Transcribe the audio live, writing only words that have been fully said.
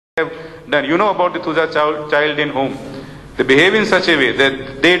done. You know about the Tuja child in home. They behave in such a way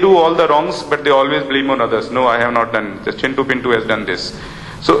that they do all the wrongs, but they always blame on others. No, I have not done. The Chintu Pintu has done this.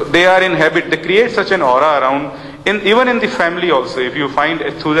 So they are in habit. They create such an aura around. Even in the family also, if you find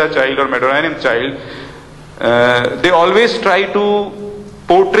a Tuja child or Madhurayanam child, they always try to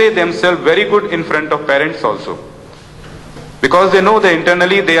portray themselves very good in front of parents also. Because they know that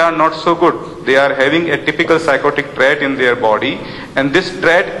internally they are not so good. They are having a typical psychotic trait in their body, and this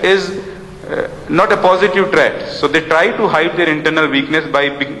trait is not a positive trait. So they try to hide their internal weakness by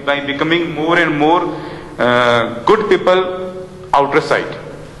becoming more and more good people outer side.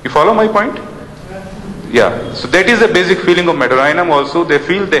 You follow my point? Yeah. So that is the basic feeling of Madhurayanam also. They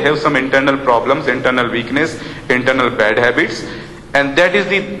feel they have some internal problems, internal weakness, internal bad habits. And that is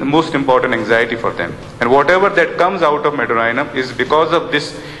the most important anxiety for them. And whatever that comes out of Madhurayanam is because of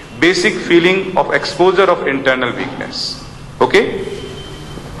this basic feeling of exposure of internal weakness. Okay?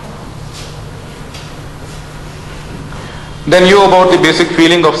 Then you about the basic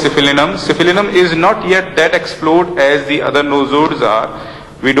feeling of syphilinum. Syphilinum is not yet that explored as the other nosodes are.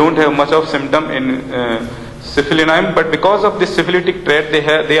 We don't have much of symptom in syphilinum, but because of this syphilitic trait,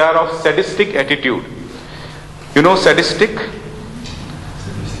 they are of sadistic attitude. You know sadistic?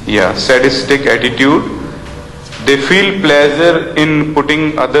 Yeah, sadistic attitude. They feel pleasure in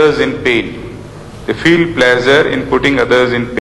putting others in pain. They feel pleasure in putting others in pain.